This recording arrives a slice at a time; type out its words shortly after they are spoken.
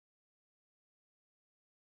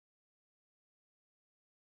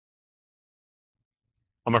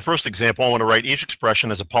On my first example, I want to write each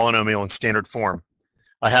expression as a polynomial in standard form.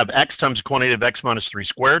 I have x times the quantity of x minus 3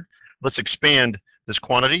 squared. Let's expand this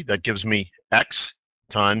quantity. That gives me x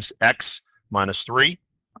times x minus 3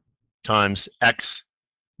 times x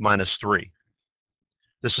minus 3.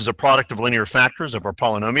 This is a product of linear factors of our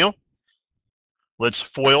polynomial. Let's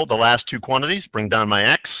FOIL the last two quantities. Bring down my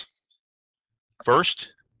x. First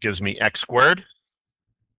gives me x squared,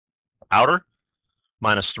 outer,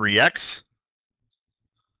 minus 3x,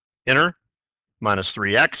 inner, minus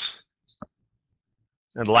 3x,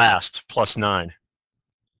 and last, plus 9.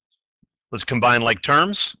 Let's combine like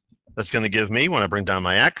terms. That's going to give me, when I bring down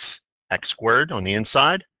my x squared on the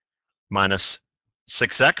inside, minus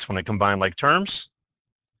 6x when I combine like terms,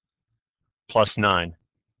 plus 9.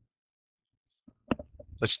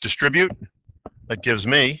 Let's distribute. That gives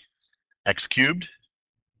me x cubed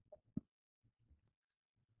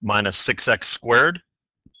minus 6x squared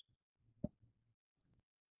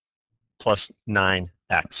plus 9x.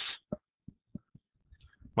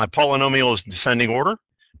 My polynomial is descending order,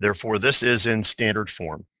 therefore this is in standard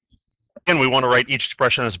form. Again, we want to write each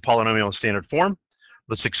expression as a polynomial in standard form.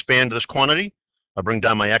 Let's expand this quantity. I bring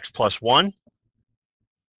down my x plus 1,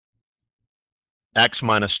 x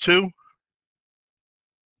minus 2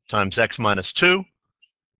 times x minus 2.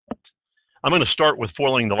 I'm going to start with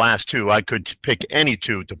foiling the last two. I could pick any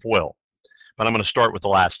two to FOIL, but I'm going to start with the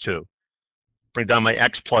last two. Bring down my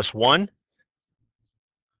x plus 1.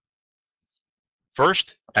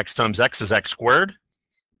 First, x times x is x squared.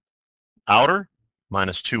 Outer,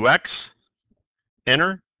 minus 2x.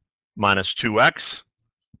 Inner, minus 2x.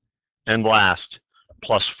 And last,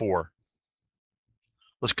 plus 4.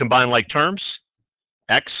 Let's combine like terms.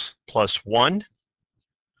 X plus 1.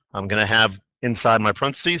 I'm going to have inside my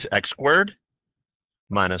parentheses x squared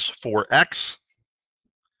minus 4x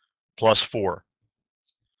plus 4.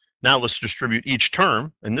 Now let's distribute each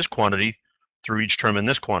term in this quantity through each term in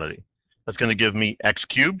this quantity. That's going to give me x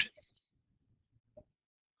cubed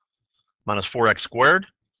minus 4x squared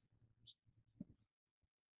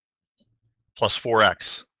plus 4x.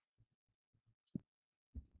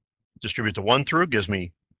 Distribute the 1 through, gives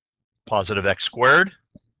me positive x squared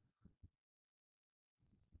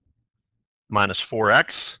minus 4x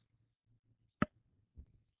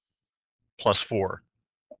plus 4.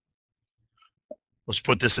 Let's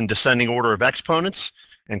put this in descending order of exponents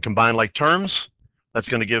and combine like terms. That's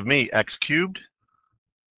going to give me x cubed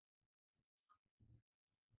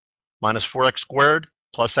minus 4x squared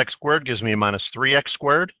plus x squared gives me minus 3x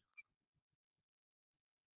squared.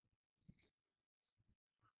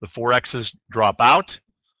 The 4x's drop out,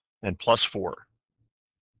 and plus 4.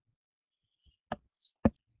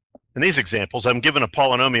 In these examples, I'm given a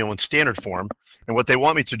polynomial in standard form, and what they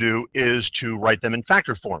want me to do is to write them in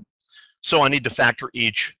factor form. So I need to factor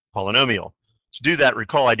each polynomial. To do that,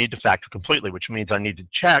 recall I need to factor completely, which means I need to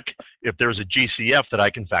check if there's a GCF that I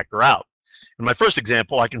can factor out. In my first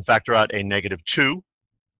example, I can factor out a negative 2x.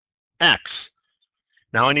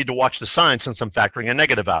 Now I need to watch the sign since I'm factoring a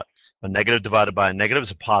negative out. A negative divided by a negative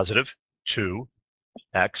is a positive 2x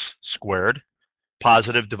squared.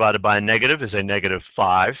 Positive divided by a negative is a negative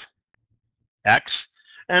 5x.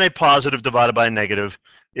 And a positive divided by a negative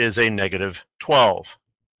is a negative 12.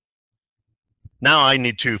 Now I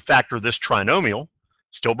need to factor this trinomial,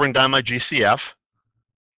 still bring down my GCF,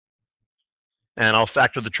 and I'll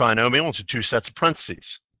factor the trinomial into two sets of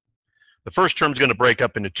parentheses. The first term is going to break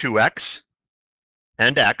up into 2x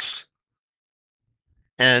and x,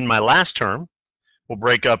 and my last term will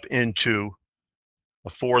break up into a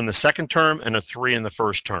 4 in the second term and a 3 in the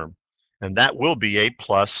first term, and that will be a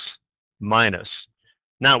plus minus.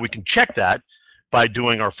 Now we can check that by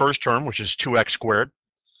doing our first term, which is 2x squared.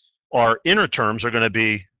 Our inner terms are going to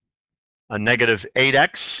be a negative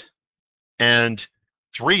 8x, and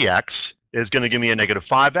 3x is going to give me a negative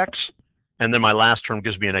 5x, and then my last term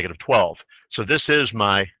gives me a negative 12. So this is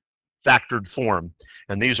my factored form,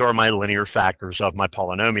 and these are my linear factors of my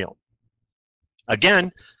polynomial.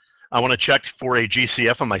 Again, I want to check for a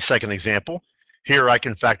GCF on my second example. Here I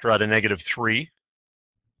can factor out a negative 3x,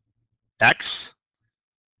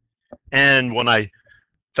 and when I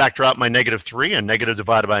factor out my negative 3, and negative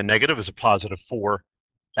divided by a negative is a positive 4x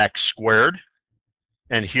squared.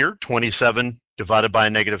 And here, 27 divided by a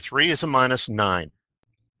negative 3 is a minus 9.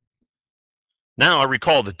 Now I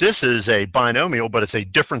recall that this is a binomial, but it's a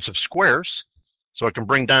difference of squares. So I can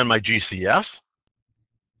bring down my GCF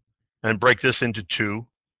and break this into two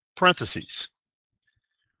parentheses.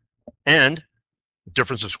 And the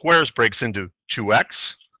difference of squares breaks into 2x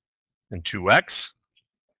and 2x.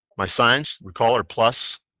 My signs, recall, are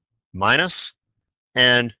plus, minus,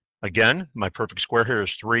 and again, my perfect square here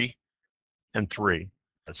is 3 and 3.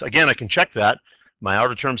 Again, I can check that. My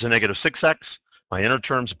outer term's a negative 6x. My inner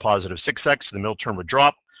term's a positive 6x. The middle term would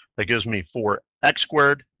drop. That gives me 4x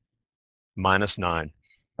squared minus 9.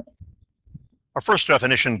 Our first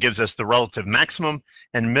definition gives us the relative maximum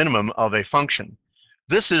and minimum of a function.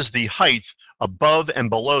 This is the height above and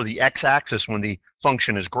below the x-axis when the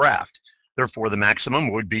function is graphed. Therefore, the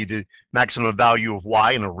maximum would be the maximum value of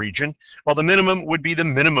y in a region, while the minimum would be the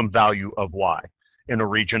minimum value of y in a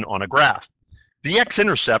region on a graph. The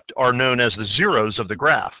x-intercept are known as the zeros of the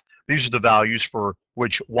graph. These are the values for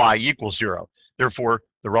which y equals 0. Therefore,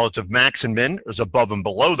 the relative max and min is above and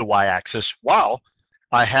below the y-axis, while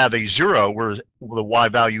I have a 0 where the y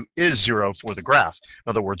value is 0 for the graph. In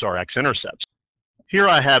other words, our x-intercepts. Here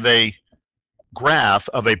I have a graph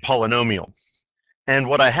of a polynomial. And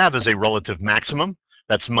what I have is a relative maximum.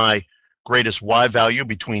 That's my greatest y value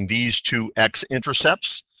between these two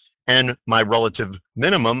x-intercepts. And my relative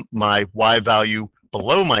minimum, my y value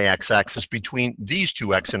below my x-axis between these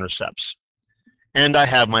two x-intercepts. And I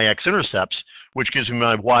have my x-intercepts, which gives me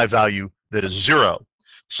my y value that is 0.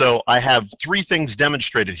 So I have three things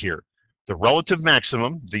demonstrated here. The relative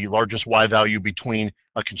maximum, the largest y value between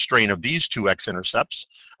a constraint of these two x-intercepts,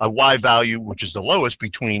 a y value which is the lowest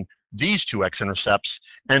between these two x-intercepts,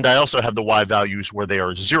 and I also have the y values where they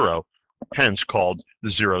are 0, hence called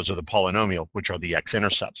the zeros of the polynomial, which are the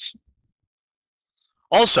x-intercepts.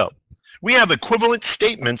 Also, we have equivalent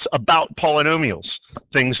statements about polynomials,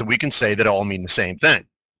 things that we can say that all mean the same thing.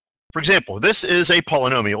 For example, this is a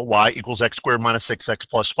polynomial, y equals x squared minus 6x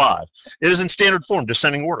plus 5. It is in standard form,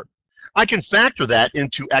 descending order. I can factor that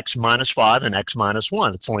into x minus 5 and x minus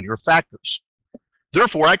 1. It's linear factors.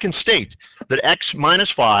 Therefore, I can state that x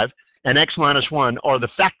minus 5 and x minus 1 are the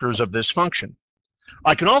factors of this function.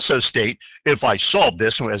 I can also state, if I solve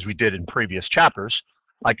this, as we did in previous chapters,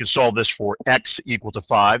 I could solve this for x equal to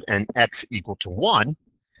 5 and x equal to 1,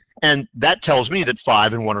 and that tells me that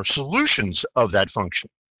 5 and 1 are solutions of that function.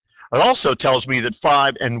 It also tells me that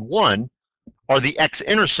 5 and 1 are the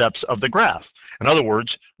x-intercepts of the graph. In other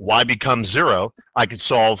words, y becomes 0. I could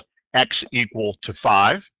solve x equal to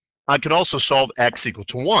 5. I could also solve x equal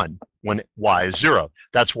to 1 when y is 0.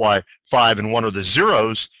 That's why 5 and 1 are the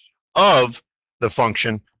zeros of the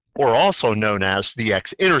function, or also known as the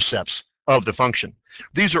x-intercepts of the function.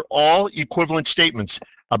 These are all equivalent statements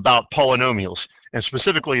about polynomials, and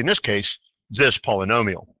specifically in this case, this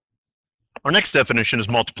polynomial. Our next definition is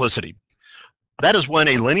multiplicity. That is when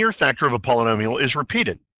a linear factor of a polynomial is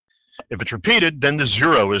repeated. If it's repeated, then the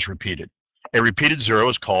 0 is repeated. A repeated 0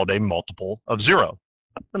 is called a multiple of 0.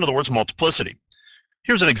 In other words, multiplicity.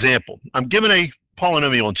 Here's an example. I'm given a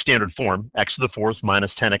polynomial in standard form, x to the fourth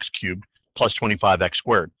minus 10x cubed plus 25x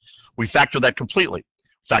squared. We factor that completely.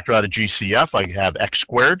 Factor out a GCF, I have x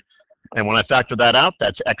squared. And when I factor that out,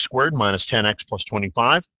 that's x squared minus 10x plus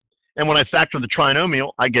 25. And when I factor the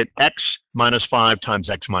trinomial, I get x minus 5 times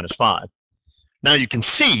x minus 5. Now you can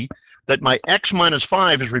see that my x minus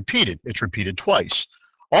 5 is repeated. It's repeated twice.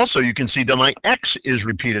 Also, you can see that my x is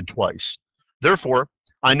repeated twice. Therefore,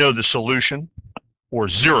 I know the solution, or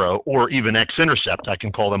 0, or even x-intercept, I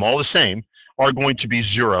can call them all the same, are going to be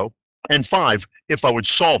 0 and 5 if I would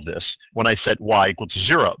solve this when I set y equal to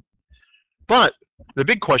 0. But the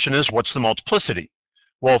big question is, what's the multiplicity?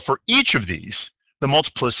 Well, for each of these, the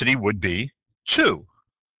multiplicity would be 2.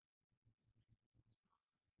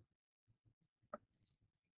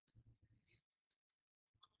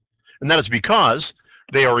 And that is because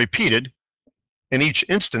they are repeated in each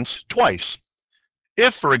instance twice.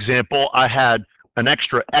 If, for example, I had an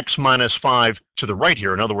extra x minus 5 to the right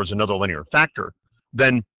here, in other words, another linear factor,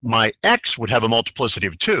 then my x would have a multiplicity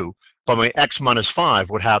of 2, but my x minus 5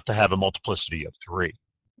 would have to have a multiplicity of 3.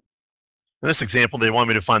 In this example, they want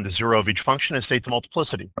me to find the 0 of each function and state the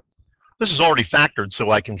multiplicity. This is already factored,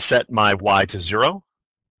 so I can set my y to 0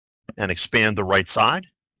 and expand the right side.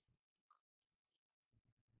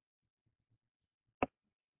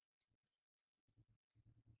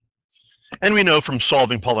 And we know from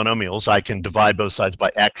solving polynomials, I can divide both sides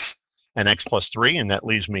by x and x plus 3, and that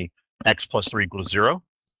leaves me x plus 3 equals 0.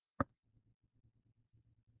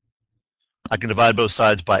 I can divide both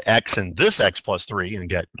sides by x and this x plus 3 and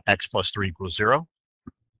get x plus 3 equals 0.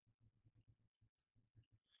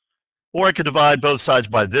 Or I could divide both sides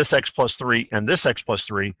by this x plus 3 and this x plus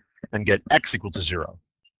 3 and get x equal to 0.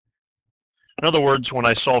 In other words, when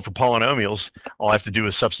I solve for polynomials, all I have to do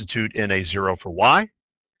is substitute in a 0 for y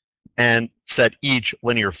and set each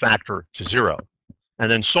linear factor to 0,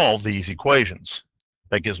 and then solve these equations.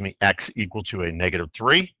 That gives me x equal to a negative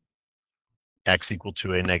 3, x equal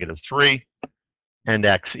to a negative 3, and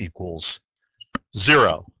x equals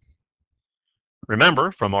 0.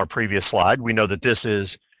 Remember, from our previous slide, we know that this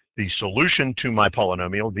is the solution to my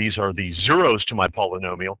polynomial. These are the zeros to my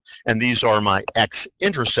polynomial, and these are my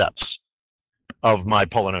x-intercepts of my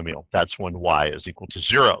polynomial. That's when y is equal to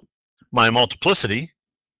 0. My multiplicity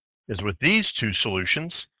is with these two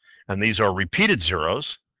solutions, and these are repeated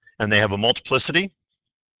zeros, and they have a multiplicity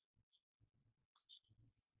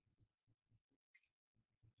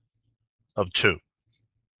of 2.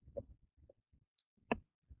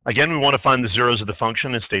 Again, we want to find the zeros of the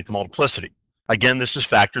function and state the multiplicity. Again, this is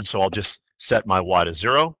factored, so I'll just set my y to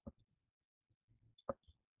 0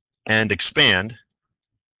 and expand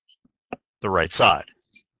the right side.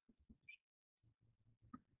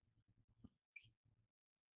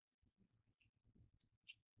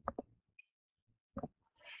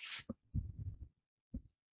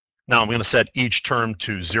 Now I'm going to set each term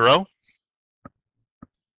to 0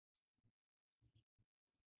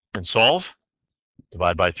 and solve.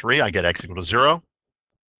 Divide by 3, I get x equal to 0.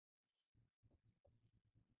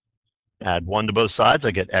 Add 1 to both sides,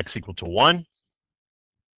 I get x equal to 1.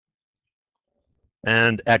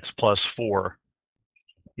 And x plus 4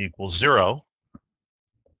 equals 0.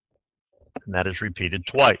 And that is repeated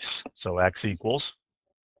twice. So x equals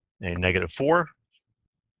a negative 4,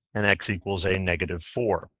 and x equals a negative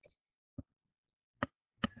 4.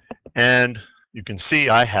 And you can see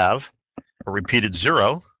I have a repeated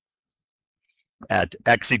 0 at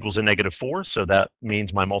x equals a negative 4, so that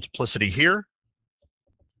means my multiplicity here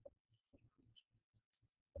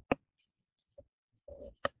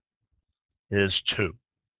is 2.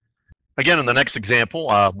 Again, in the next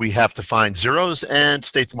example, we have to find zeros and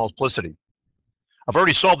state the multiplicity. I've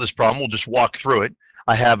already solved this problem. We'll just walk through it.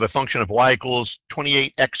 I have a function of y equals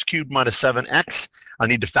 28x cubed minus 7x. I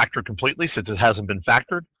need to factor completely since it hasn't been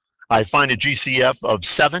factored. I find a GCF of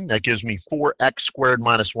 7. That gives me 4x squared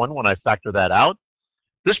minus 1 when I factor that out.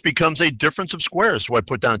 This becomes a difference of squares. So I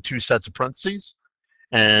put down 2 sets of parentheses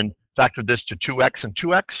and factor this to 2x and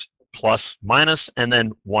 2x, plus, minus, and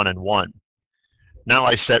then 1 and 1. Now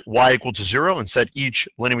I set y equal to 0 and set each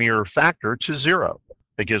linear factor to 0.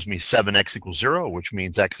 That gives me 7x equals 0, which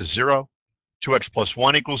means x is 0. 2x plus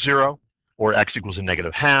 1 equals 0, or x equals a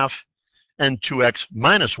negative half. And 2x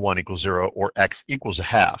minus 1 equals 0, or x equals a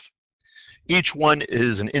half. Each one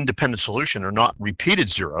is an independent solution, or not repeated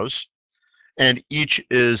zeros. And each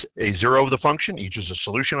is a 0 of the function, each is a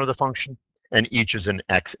solution of the function, and each is an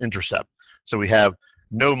x-intercept. So we have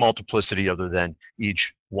no multiplicity other than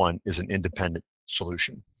each one is an independent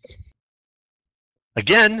solution.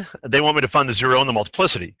 Again, they want me to find the 0 and the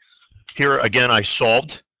multiplicity. Here, again, I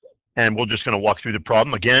solved, and we're just going to walk through the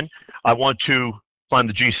problem. Again, I want to find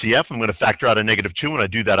the GCF. I'm going to factor out a negative 2. When I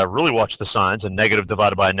do that, I really watch the signs. A negative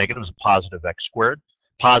divided by a negative is a positive x squared.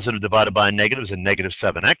 Positive divided by a negative is a negative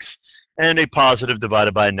 7x. And a positive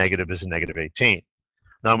divided by a negative is a negative 18.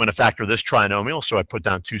 Now I'm going to factor this trinomial, so I put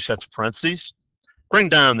down 2 sets of parentheses. Bring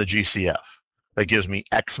down the GCF. That gives me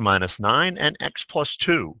x minus 9 and x plus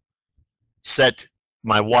 2. Set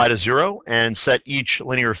my y to 0 and set each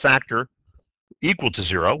linear factor equal to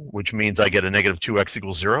 0, which means I get a negative 2x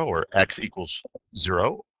equals 0, or x equals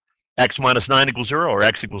 0. X minus 9 equals 0, or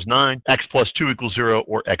x equals 9. X plus 2 equals 0,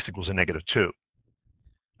 or x equals a negative 2.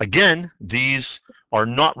 Again, these are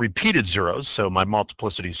not repeated zeros, so my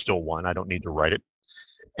multiplicity is still 1. I don't need to write it.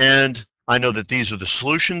 And I know that these are the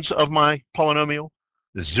solutions of my polynomial,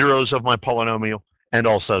 the zeros of my polynomial, and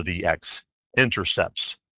also the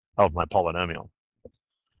x-intercepts of my polynomial.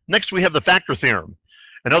 Next, we have the factor theorem.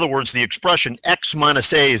 In other words, the expression x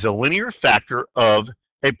minus a is a linear factor of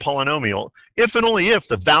a polynomial if and only if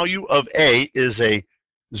the value of a is a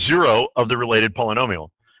 0 of the related polynomial.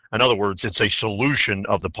 In other words, it's a solution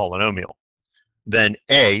of the polynomial. Then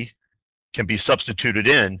a can be substituted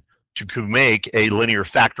in to make a linear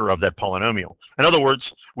factor of that polynomial. In other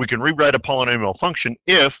words, we can rewrite a polynomial function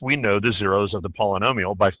if we know the zeros of the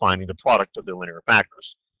polynomial by finding the product of the linear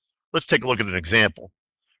factors. Let's take a look at an example.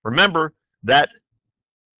 Remember that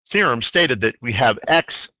theorem stated that we have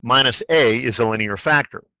x minus a is a linear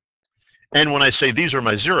factor. And when I say these are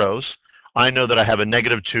my zeros, I know that I have a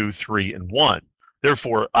negative 2, 3, and 1.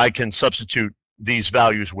 Therefore, I can substitute these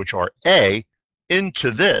values, which are a,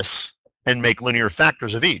 into this and make linear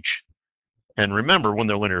factors of each. And remember, when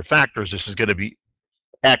they're linear factors, this is going to be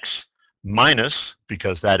x minus,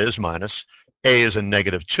 because that is minus, a is a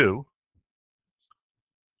negative 2,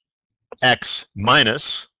 x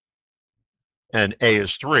minus, and a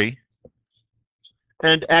is 3,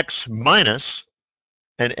 and x minus,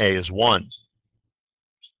 and a is 1,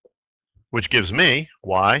 which gives me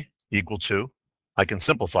y equal to, I can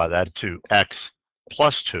simplify that to x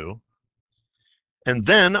plus 2, and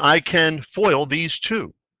then I can FOIL these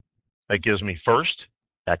two. That gives me first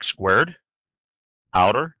x squared,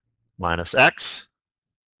 outer minus x,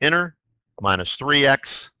 inner minus 3x,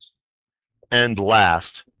 and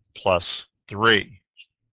last plus 3.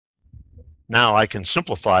 Now I can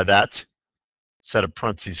simplify that set of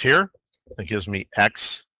parentheses here. That gives me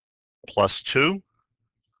x plus 2.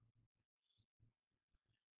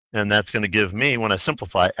 And that's going to give me, when I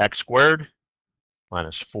simplify, x squared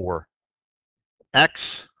minus 4x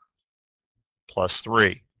plus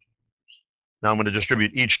 3. Now I'm going to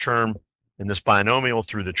distribute each term in this binomial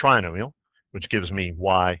through the trinomial, which gives me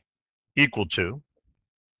y equal to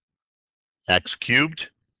x cubed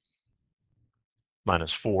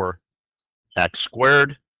minus 4x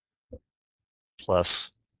squared plus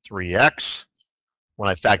 3x, when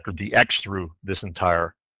I factored the x through this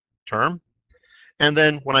entire term. And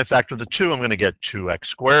then when I factor the 2, I'm going to get 2x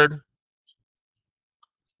squared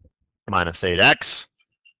minus 8x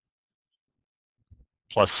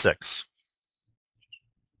plus 6.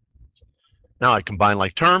 Now I combine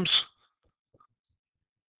like terms,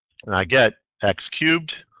 and I get x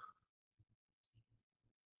cubed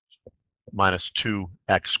minus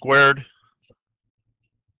 2x squared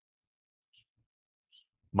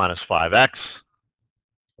minus 5x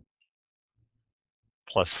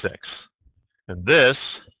plus 6. And this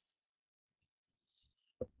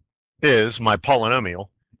is my polynomial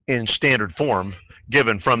in standard form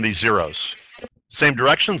given from these zeros. Same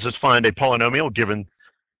directions, let's find a polynomial given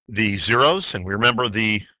the zeros. And we remember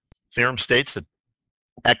the theorem states that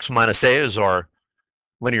x minus a is our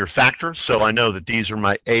linear factor. So I know that these are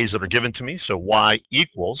my a's that are given to me. So y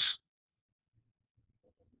equals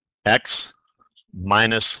x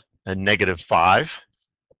minus a negative 5,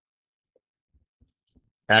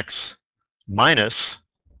 x minus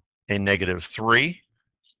a negative 3,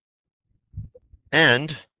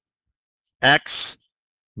 and x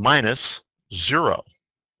minus 0.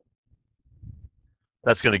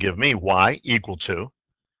 That's going to give me y equal to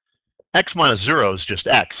x minus 0 is just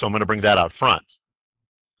x, so I'm going to bring that out front.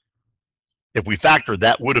 If we factored,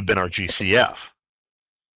 that would have been our GCF.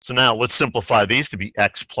 So now let's simplify these to be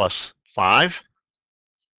x plus 5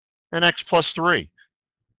 and x plus 3.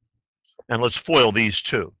 And let's FOIL these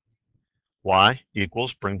two. Y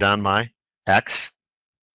equals, bring down my x.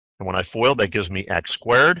 And when I FOIL, that gives me x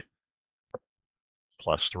squared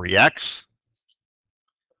plus 3x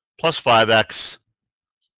plus 5x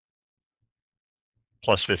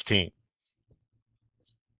plus 15.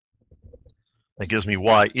 That gives me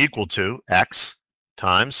y equal to x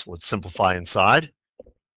times, let's simplify inside,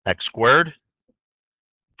 x squared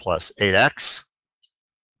plus 8x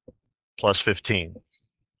plus 15.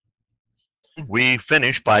 We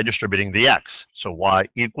finish by distributing the x. So y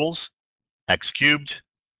equals x cubed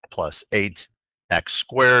plus 8x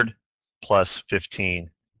squared plus 15x.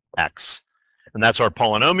 And that's our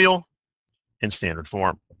polynomial in standard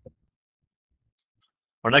form.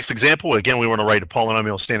 Our next example, again, we want to write a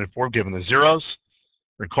polynomial in standard form given the zeros.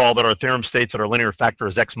 Recall that our theorem states that our linear factor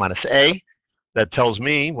is x minus a. That tells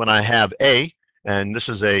me when I have a, and this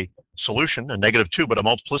is a solution, a negative 2, but a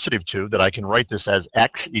multiplicity of 2, that I can write this as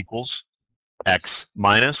x equals x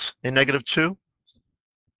minus a negative 2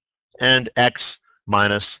 and x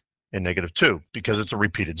minus a negative 2 because it's a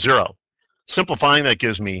repeated 0. Simplifying, that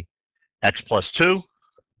gives me x plus 2,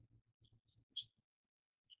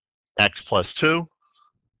 x plus 2,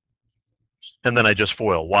 and then I just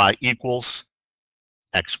FOIL y equals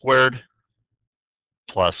x squared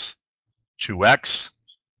plus 2x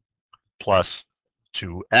plus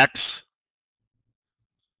 2x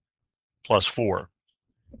plus 4.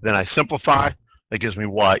 Then I simplify. That gives me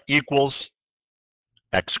y equals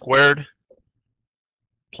x squared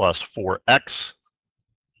plus 4x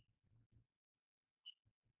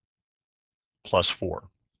plus 4.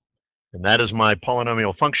 And that is my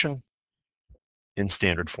polynomial function in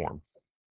standard form.